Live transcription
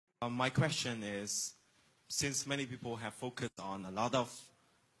My question is, since many people have focused on a lot of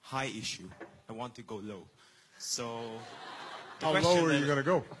high issue, I want to go low. So, how low are you going to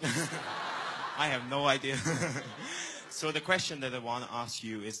go? I have no idea. So the question that I want to ask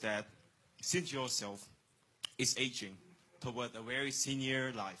you is that, since yourself is aging toward a very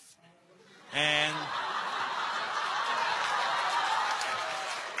senior life, and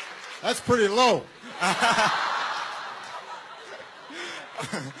that's pretty low.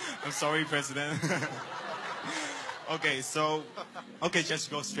 I'm sorry, President. Okay,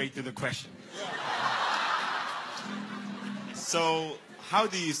 just go straight to the question. So, how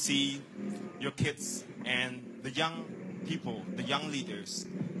do you see your kids and the young people, the young leaders,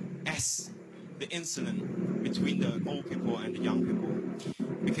 as the incident between the old people and the young people?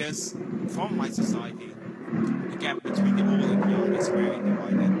 Because from my society, the gap between the old and the young is very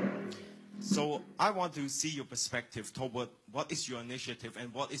divided. So I want to see your perspective toward what is your initiative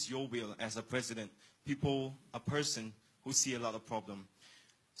and what is your will as a president, a person who see a lot of problem.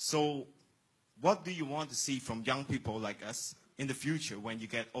 So what do you want to see from young people like us in the future when you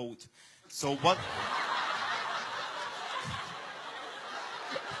get old? So what...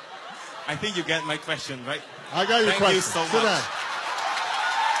 I think you get my question, right? I got your question. Thank you so Sit much. down.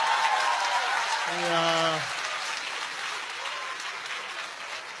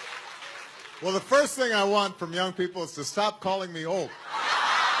 Well, the first thing I want from young people is to stop calling me old.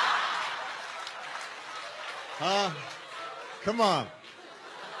 Come on.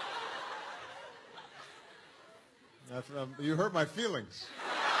 You hurt my feelings.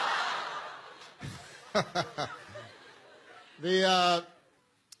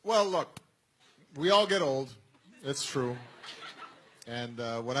 Well, look, we all get old. It's true. And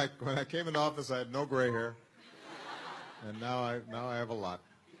when I came into office, I had no gray hair, and now I have a lot.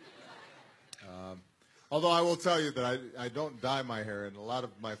 Although I will tell you that I don't dye my hair, and a lot of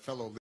my fellow